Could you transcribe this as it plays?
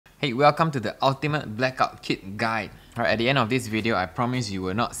Hey, welcome to the Ultimate Blackout Kit Guide. At the end of this video, I promise you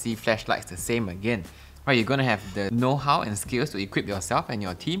will not see flashlights the same again. You're going to have the know-how and skills to equip yourself and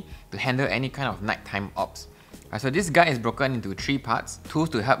your team to handle any kind of nighttime ops. So this guide is broken into 3 parts: tools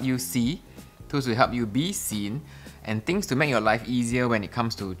to help you see, tools to help you be seen, and things to make your life easier when it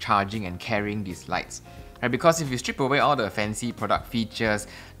comes to charging and carrying these lights. Because if you strip away all the fancy product features,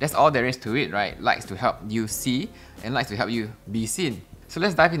 that's all there is to it, right? Lights to help you see and lights to help you be seen. So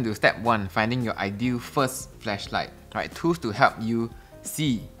let's dive into step 1, finding your ideal first flashlight. Tools to help you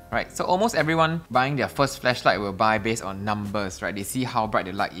see. So almost everyone buying their first flashlight will buy based on numbers, They see how bright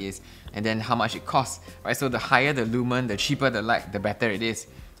the light is and then how much it costs, So the higher the lumen, the cheaper the light, the better it is.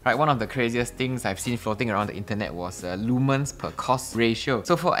 One of the craziest things I've seen floating around the internet was lumens per cost ratio.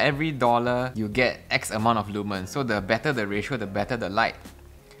 So for every dollar, you get X amount of lumens. So the better the ratio, the better the light.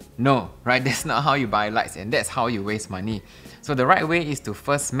 No, that's not how you buy lights, and that's how you waste money. So the right way is to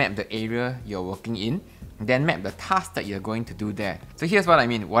first map the area you're working in, then map the task that you're going to do there. So here's what I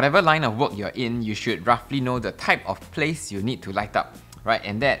mean. Whatever line of work you're in, you should roughly know the type of place you need to light up,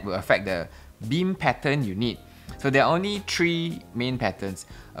 And that will affect the beam pattern you need. So there are only 3 main patterns: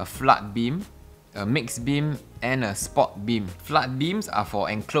 a flood beam, a mixed beam, and a spot beam. Flood beams are for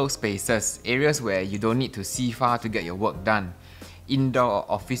enclosed spaces, areas where you don't need to see far to get your work done. Indoor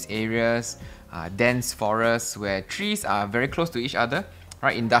office areas, dense forests where trees are very close to each other,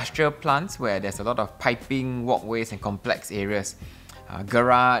 Industrial plants where there's a lot of piping, walkways, and complex areas.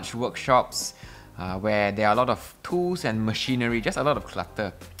 Garage, workshops, where there are a lot of tools and machinery, just a lot of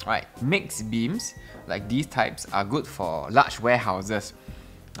clutter, Mixed beams, like these types, are good for large warehouses.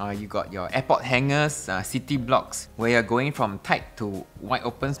 You got your airport hangars, city blocks, where you're going from tight to wide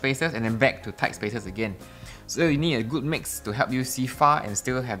open spaces and then back to tight spaces again. So you need a good mix to help you see far and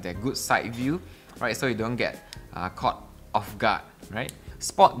still have that good side view, So you don't get caught off guard,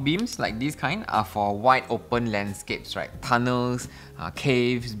 Spot beams like these kind are for wide open landscapes, Tunnels,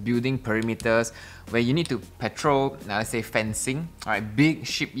 caves, building perimeters, where you need to patrol, let's say fencing, Big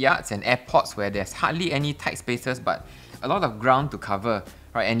shipyards and airports where there's hardly any tight spaces but a lot of ground to cover,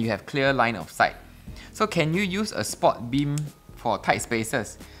 And you have clear line of sight. So can you use a spot beam for tight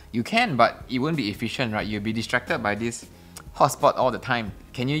spaces? You can, but it won't be efficient, You'll be distracted by this hotspot all the time.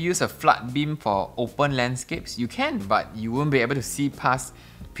 Can you use a flood beam for open landscapes? You can, but you won't be able to see past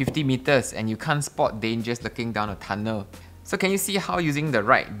 50 meters and you can't spot dangers looking down a tunnel. So can you see how using the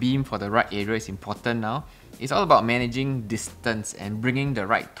right beam for the right area is important now? It's all about managing distance and bringing the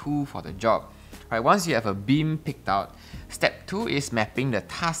right tool for the job. Once you have a beam picked out, step 2 is mapping the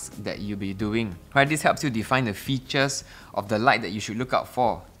task that you'll be doing. This helps you define the features of the light that you should look out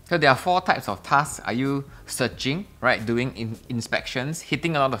for. So there are 4 types of tasks. Are you searching, doing inspections,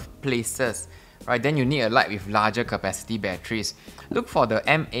 hitting a lot of places, Then you need a light with larger capacity batteries. Look for the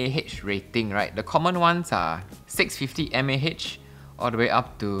mAh rating, The common ones are 650 mAh all the way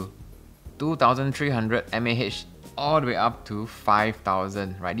up to 2300 mAh all the way up to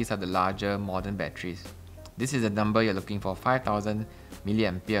 5000, These are the larger modern batteries. This is the number you're looking for, 5000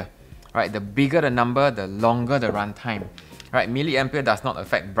 milliampere. The bigger the number, the longer the runtime. Milliampere does not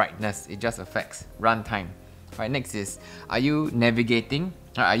affect brightness, it just affects runtime. Next is, are you navigating?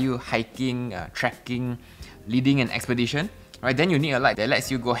 Are you hiking, trekking, leading an expedition? Then you need a light that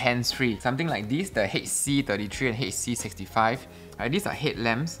lets you go hands-free. Something like these, the HC33 and HC65. These are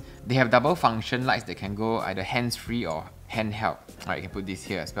headlamps. They have double function lights that can go either hands-free or handheld. You can put this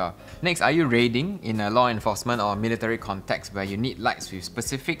here as well. Next, are you raiding in a law enforcement or military context where you need lights with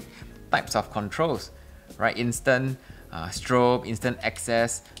specific types of controls? Instant strobe, instant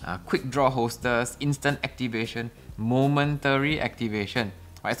access, quick draw holsters, instant activation, momentary activation,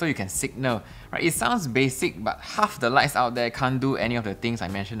 So you can signal, It sounds basic, but half the lights out there can't do any of the things I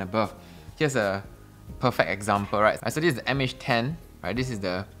mentioned above. Here's a perfect example, So this is the MH10, This is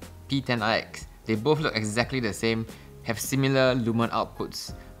the P10IX. They both look exactly the same, have similar lumen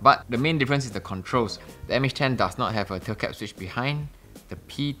outputs, but the main difference is the controls. The MH10 does not have a tail cap switch behind, the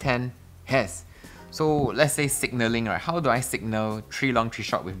P10 has. So let's say signaling, How do I signal 3 long 3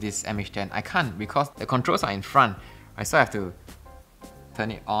 short with this MH10? I can't because the controls are in front, So I have to turn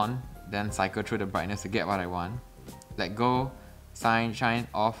it on, then cycle through the brightness to get what I want. Let go, shine,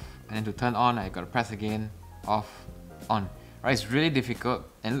 off, and then to turn on, I gotta press again, off, on. It's really difficult.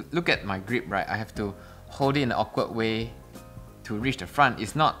 And look at my grip, I have to hold it in an awkward way to reach the front.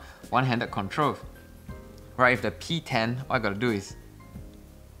 It's not one-handed control. If the P10, what I gotta do is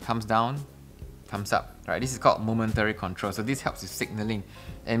thumbs down, thumbs up. This is called momentary control. So this helps with signaling.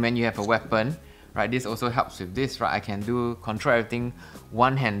 And when you have a weapon, this also helps with this. I can control everything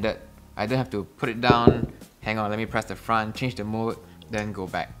one-handed. I don't have to put it down, hang on, let me press the front, change the mode, then go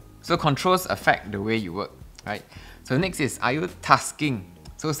back. So controls affect the way you work, right? So next is, are you tasking?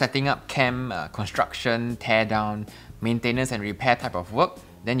 So setting up camp, construction, tear down, maintenance and repair type of work.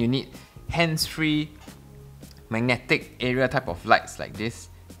 Then you need hands-free magnetic area type of lights like this,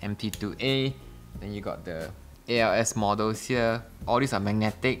 MT2A. Then you got the ALS models here. All these are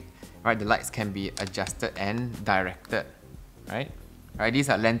magnetic, right? The lights can be adjusted and directed, right? Right, these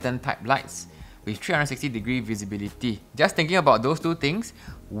are lantern type lights with 360-degree visibility. Just thinking about those two things,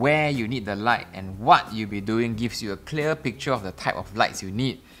 where you need the light and what you'll be doing, gives you a clear picture of the type of lights you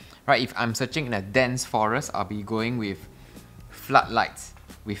need. Right, if I'm searching in a dense forest, I'll be going with floodlights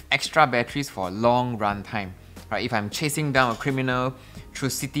with extra batteries for a long run time. Right, if I'm chasing down a criminal through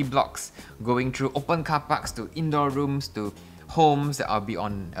city blocks, going through open car parks to indoor rooms to homes, I'll be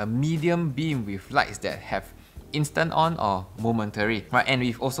on a medium beam with lights that have instant on or momentary, right? And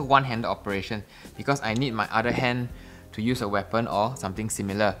with also one-handed operation, because I need my other hand to use a weapon or something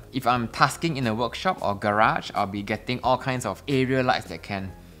similar. If I'm tasking in a workshop or garage, I'll be getting all kinds of area lights that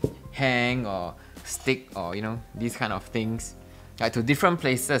can hang or stick, or these kind of things, right, to different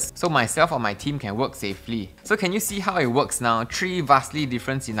places, so myself or my team can work safely. So can you see how it works now? 3 vastly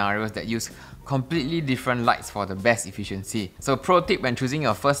different scenarios that use completely different lights for the best efficiency. So pro tip when choosing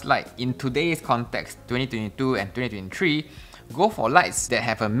your first light, in today's context, 2022 and 2023, go for lights that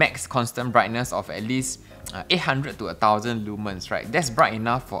have a max constant brightness of at least 800 to 1000 lumens, right? That's bright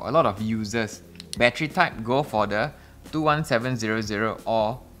enough for a lot of users. Battery type, go for the 21700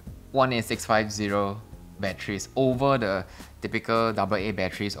 or 18650 batteries over the typical AA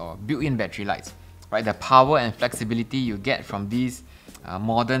batteries or built-in battery lights, right? The power and flexibility you get from these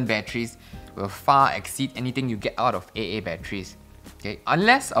modern batteries will far exceed anything you get out of AA batteries. Okay?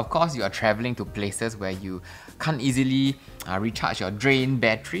 Unless, of course, you are traveling to places where you can't easily recharge your drain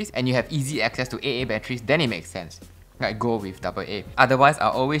batteries and you have easy access to AA batteries, then it makes sense. Right? Go with AA. Otherwise,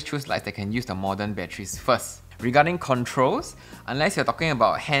 I'll always choose lights that can use the modern batteries first. Regarding controls, unless you're talking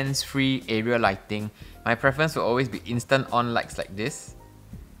about hands-free area lighting, my preference will always be instant on lights like this,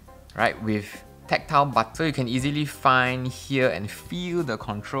 right? With tactile buttons, so you can easily find, hear and feel the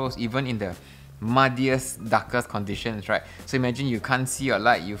controls even in the muddiest, darkest conditions, right? So imagine you can't see your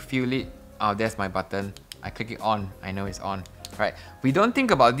light, you feel it, oh, there's my button, I click it on, I know it's on, right? We don't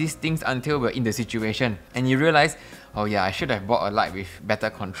think about these things until we're in the situation and you realize, oh yeah, I should have bought a light with better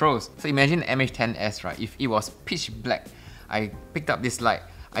controls. So imagine MH10S, right? If it was pitch black, I picked up this light,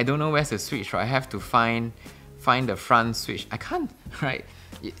 I don't know where's the switch, right? I have to find the front switch. I can't, right?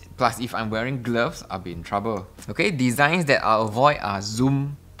 Plus, if I'm wearing gloves, I'll be in trouble. Okay, designs that I'll avoid are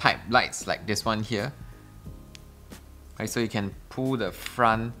zoom type lights like this one here. Right, so you can pull the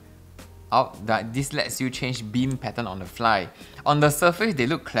front out. This lets you change beam pattern on the fly. On the surface, they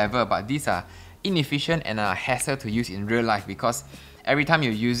look clever, but these are inefficient and a hassle to use in real life because every time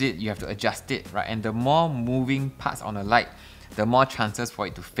you use it, you have to adjust it, right? And the more moving parts on a light, the more chances for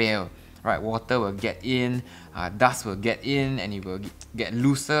it to fail. Right, water will get in, dust will get in, and it will get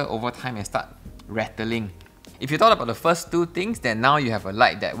looser over time and start rattling. If you thought about the first two things, then now you have a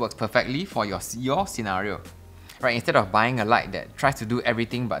light that works perfectly for your scenario. Right, instead of buying a light that tries to do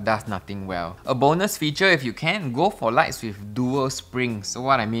everything but does nothing well. A bonus feature, if you can, go for lights with dual springs. So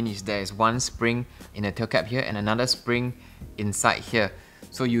what I mean is there is one spring in the tail cap here and another spring inside here.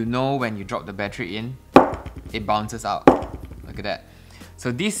 So you know when you drop the battery in, it bounces out. Look at that.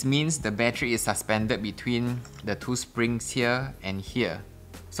 So this means the battery is suspended between the two springs here and here.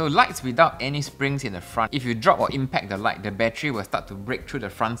 So lights without any springs in the front, if you drop or impact the light, the battery will start to break through the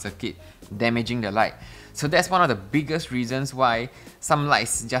front circuit, damaging the light. So that's one of the biggest reasons why some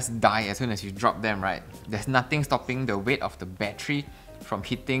lights just die as soon as you drop them, right? There's nothing stopping the weight of the battery from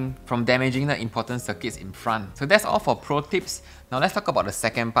damaging the important circuits in front. So that's all for pro tips. Now let's talk about the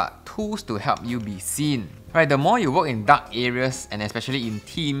second part, tools to help you be seen. Right, the more you work in dark areas and especially in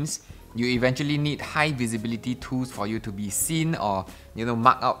teams, you eventually need high visibility tools for you to be seen or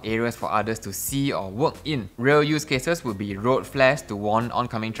mark out areas for others to see or work in. Real use cases would be road flares to warn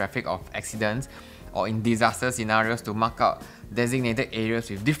oncoming traffic of accidents, or in disaster scenarios to mark out designated areas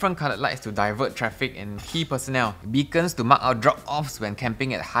with different colored lights to divert traffic and key personnel. Beacons to mark out drop-offs when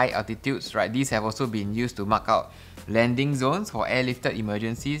camping at high altitudes, right? These have also been used to mark out landing zones for airlifted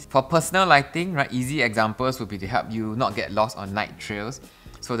emergencies. For personal lighting, right, easy examples would be to help you not get lost on night trails.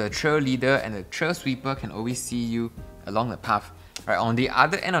 So the trail leader and the trail sweeper can always see you along the path. Right, on the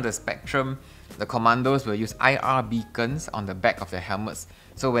other end of the spectrum, the commandos will use IR beacons on the back of their helmets.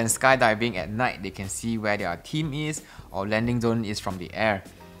 So when skydiving at night, they can see where their team is or landing zone is from the air.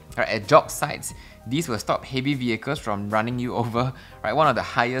 Right, at job sites, these will stop heavy vehicles from running you over. Right, one of the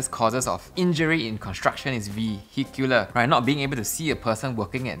highest causes of injury in construction is vehicular. Right, not being able to see a person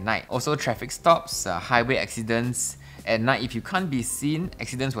working at night. Also, traffic stops, highway accidents. At night, if you can't be seen,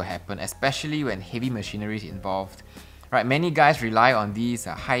 accidents will happen, especially when heavy machinery is involved. Right, many guys rely on these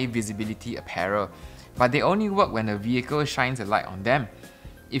high visibility apparel, but they only work when the vehicle shines a light on them.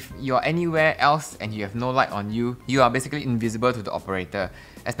 If you're anywhere else and you have no light on you, you are basically invisible to the operator,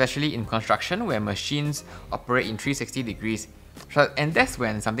 especially in construction where machines operate in 360 degrees. And that's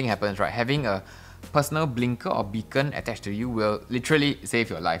when something happens, right? Having a personal blinker or beacon attached to you will literally save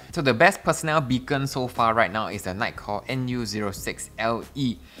your life. So the best personnel beacon so far right now is the nitecore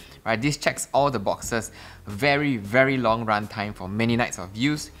NU06LE. Right, this checks all the boxes. Very long runtime for many nights of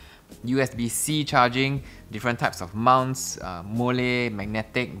use. USB-C charging, different types of mounts, mole,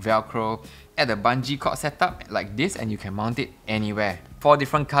 magnetic, velcro. Add a bungee cord setup like this and you can mount it anywhere. 4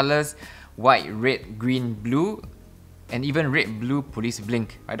 different colors: white, red, green, blue, and even red, blue police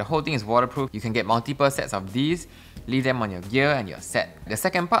blink. Right, the whole thing is waterproof. You can get multiple sets of these, leave them on your gear and you're set. The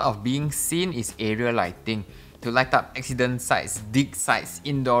second part of being seen is area lighting, to light up accident sites, dig sites,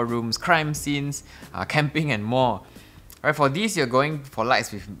 indoor rooms, crime scenes, camping and more. Right, for these, you're going for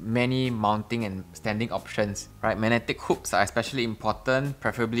lights with many mounting and standing options. Right, magnetic hooks are especially important,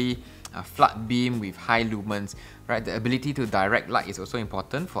 preferably a flood beam with high lumens. Right, the ability to direct light is also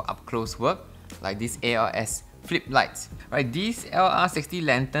important for up-close work, like these ALS flip lights. Right, these LR60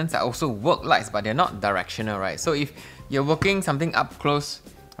 lanterns are also work lights, but they're not directional. Right, so if you're working something up close,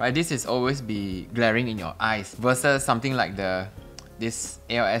 right, this is always be glaring in your eyes versus something like this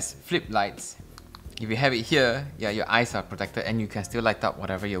ALS flip lights. If you have it here, yeah, your eyes are protected and you can still light up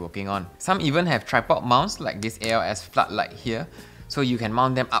whatever you're working on. Some even have tripod mounts like this ALS floodlight here, so you can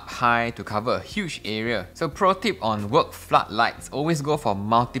mount them up high to cover a huge area. So pro tip on work floodlights, always go for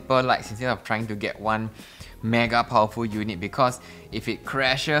multiple lights instead of trying to get one mega powerful unit, because if it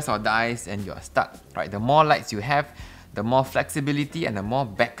crashes or dies and you're stuck. Right, the more lights you have, the more flexibility and the more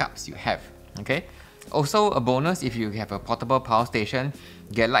backups you have. Okay. Also, a bonus, if you have a portable power station,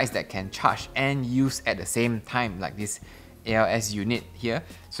 get lights that can charge and use at the same time, like this ALS unit here,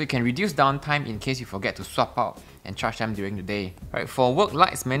 so you can reduce downtime in case you forget to swap out and charge them during the day. Right, for work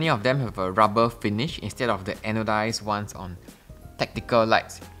lights, many of them have a rubber finish instead of the anodized ones on tactical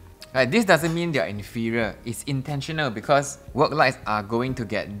lights. Right, this doesn't mean they're inferior, it's intentional because work lights are going to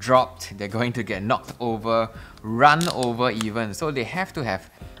get dropped, they're going to get knocked over, run over even, so they have to have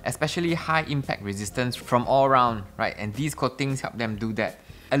especially high impact resistance from all around, right? And these coatings help them do that.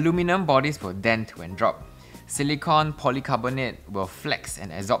 Aluminum bodies will dent when dropped. Silicon polycarbonate will flex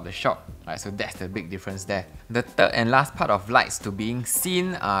and absorb the shock, right? So that's the big difference there. The third and last part of lights to being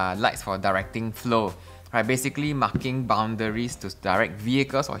seen are lights for directing flow. Right, basically marking boundaries to direct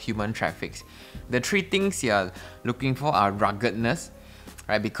vehicles or human traffic. The 3 things you're looking for are ruggedness,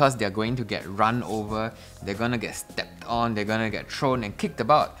 right, because they're going to get run over, they're going to get stepped on, they're going to get thrown and kicked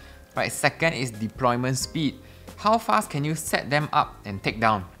about. Right, second is deployment speed. How fast can you set them up and take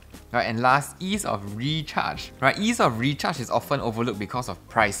down? Right, and last, ease of recharge. Right, ease of recharge is often overlooked because of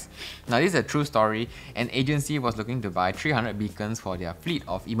price. Now this is a true story. An agency was looking to buy 300 beacons for their fleet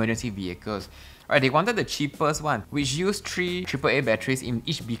of emergency vehicles. Right, they wanted the cheapest one, which used 3 AAA batteries in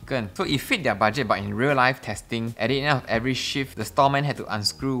each beacon. So it fit their budget, but in real life testing, at the end of every shift, the storeman had to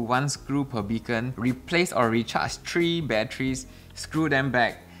unscrew 1 screw per beacon, replace or recharge 3 batteries, screw them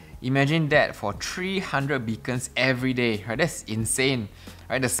back. Imagine that for 300 beacons every day. Right, that's insane.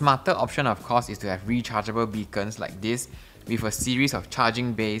 Right, the smarter option of course is to have rechargeable beacons like this with a series of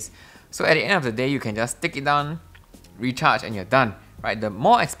charging bays. So at the end of the day, you can just take it down, recharge and you're done. Right, the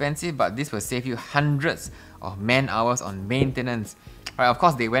more expensive, but this will save you hundreds of man hours on maintenance. Right, of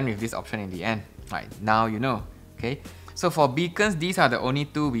course they went with this option in the end. Right, now you know. Okay, so for beacons, these are the only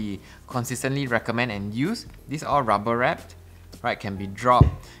 2 we consistently recommend and use. These are all rubber wrapped. Right, can be dropped,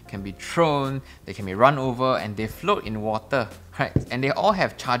 can be thrown, they can be run over, and they float in water. Right, and they all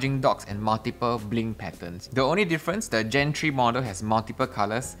have charging docks and multiple blink patterns. The only difference, the Gen 3 model has multiple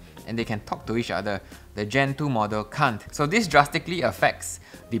colors and they can talk to each other. The Gen 2 model can't. So this drastically affects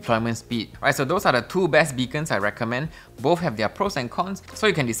deployment speed. Right, so those are the 2 best beacons I recommend. Both have their pros and cons, so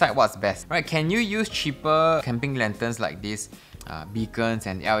you can decide what's best. Right, can you use cheaper camping lanterns like this, beacons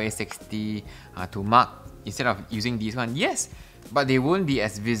and LA60 to mark instead of using these ones? Yes, but they won't be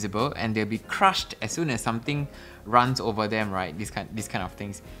as visible and they'll be crushed as soon as something runs over them, right? These kind of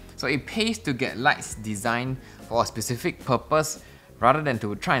things. So it pays to get lights designed for a specific purpose rather than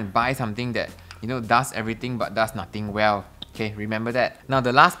to try and buy something that, you know, does everything but does nothing well. Okay, remember that. Now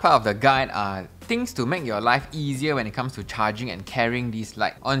the last part of the guide are things to make your life easier when it comes to charging and carrying these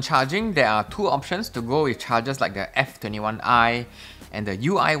lights. On charging, there are two options to go with chargers like the F21i and the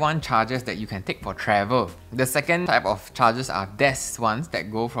UI1 chargers that you can take for travel. The second type of chargers are desk ones that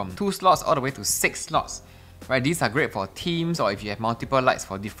go from 2 slots all the way to 6 slots. Right, these are great for teams or if you have multiple lights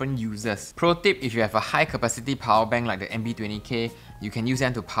for different users. Pro tip, if you have a high capacity power bank like the MB20K, you can use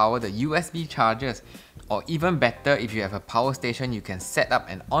them to power the USB chargers. Or even better, if you have a power station, you can set up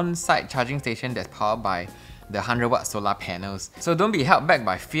an on-site charging station that's powered by the 100-watt solar panels. So don't be held back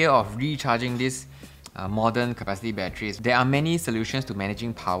by fear of recharging these modern capacity batteries. There are many solutions to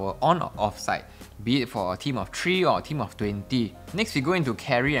managing power on or off-site, be it for a team of 3 or a team of 20. Next, we go into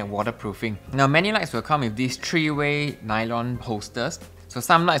carry and waterproofing. Now, many lights will come with these 3-way nylon holsters. So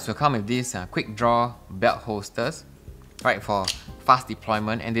some lights will come with these quick draw belt holsters, right, for fast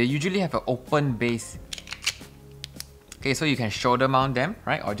deployment, and they usually have an open base. Okay, so you can shoulder mount them,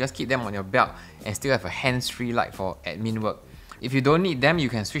 right, or just keep them on your belt and still have a hands-free light for admin work. If you don't need them, you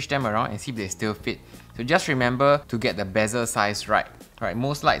can switch them around and see if they still fit. So just remember to get the bezel size right. Right,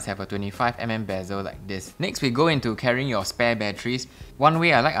 most lights have a 25mm bezel like this. Next, we go into carrying your spare batteries. One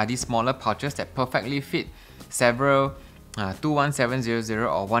way I like are these smaller pouches that perfectly fit several 21700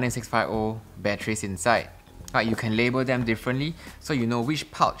 or 18650 batteries inside. Right, you can label them differently so you know which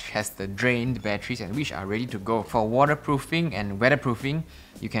pouch has the drained batteries and which are ready to go. For waterproofing and weatherproofing,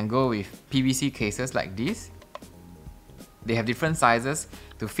 you can go with PVC cases like these. They have different sizes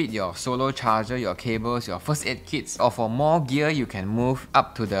to fit your solo charger, your cables, your first aid kits, or for more gear, you can move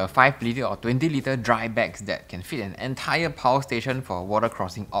up to the 5 litre or 20 litre dry bags that can fit an entire power station for water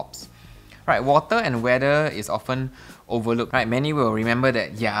crossing ops. Right, water and weather is often overlooked. Right, many will remember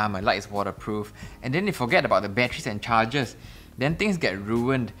that, yeah, my light is waterproof, and then they forget about the batteries and chargers. Then things get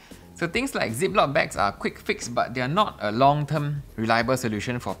ruined. So things like Ziploc bags are a quick fix, but they are not a long-term reliable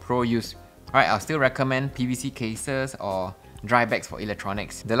solution for pro use. Right, I'll still recommend PVC cases or dry bags for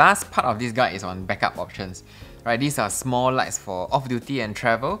electronics. The last part of this guide is on backup options. Right, these are small lights for off-duty and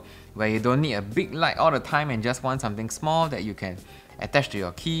travel, where you don't need a big light all the time and just want something small that you can attach to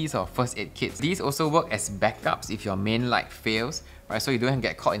your keys or first aid kits. These also work as backups if your main light fails, right, so you don't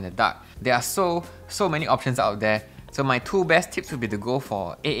get caught in the dark. There are so many options out there. So my two best tips would be to go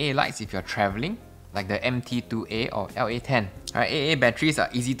for AA lights if you're traveling, like the MT2A or LA10. Right, AA batteries are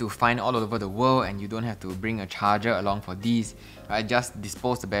easy to find all over the world and you don't have to bring a charger along for these. Right, just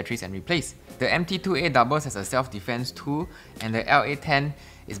dispose the batteries and replace. The MT2A doubles as a self-defense tool and the LA10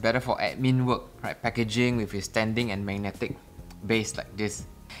 is better for admin work, right, packaging with a standing and magnetic base like this.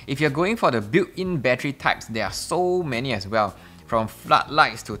 If you're going for the built-in battery types, there are so many as well, from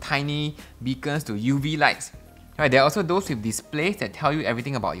floodlights to tiny beacons to UV lights. Right, there are also those with displays that tell you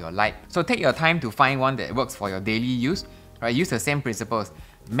everything about your light. So take your time to find one that works for your daily use. Right, use the same principles.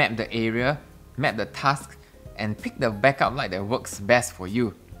 Map the area, map the task, and pick the backup light that works best for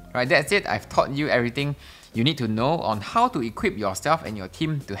you. Right, that's it. I've taught you everything you need to know on how to equip yourself and your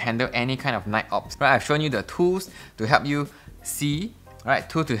team to handle any kind of night ops. Right, I've shown you the tools to help you see, right,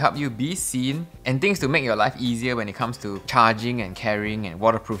 tools to help you be seen, and things to make your life easier when it comes to charging and carrying and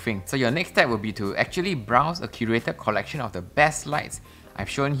waterproofing. So your next step will be to actually browse a curated collection of the best lights I've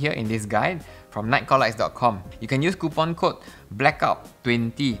shown here in this guide from nitecorelights.com. You can use coupon code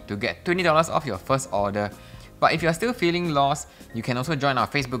BLACKOUT20 to get $20 off your first order. But if you're still feeling lost, you can also join our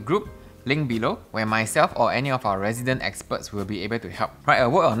Facebook group, link below, where myself or any of our resident experts will be able to help. Right, a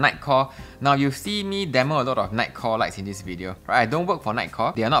word on Nitecore. Now you see me demo a lot of Nitecore lights in this video. Right, I don't work for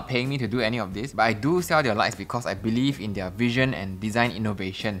Nitecore. They are not paying me to do any of this, but I do sell their lights because I believe in their vision and design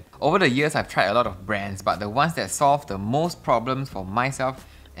innovation. Over the years, I've tried a lot of brands, but the ones that solve the most problems for myself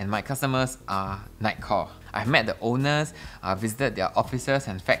and my customers are Nitecore. I've met the owners, visited their offices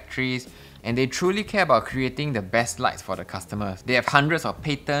and factories, and they truly care about creating the best lights for the customers. They have hundreds of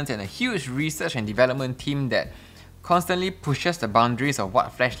patents and a huge research and development team that constantly pushes the boundaries of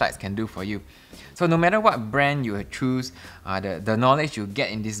what flashlights can do for you. So no matter what brand you choose, the knowledge you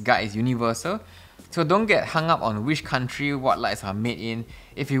get in this guide is universal. So don't get hung up on which country what lights are made in.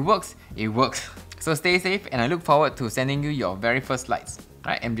 If it works, it works. So stay safe, and I look forward to sending you your very first lights.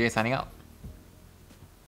 Alright, MJ signing out.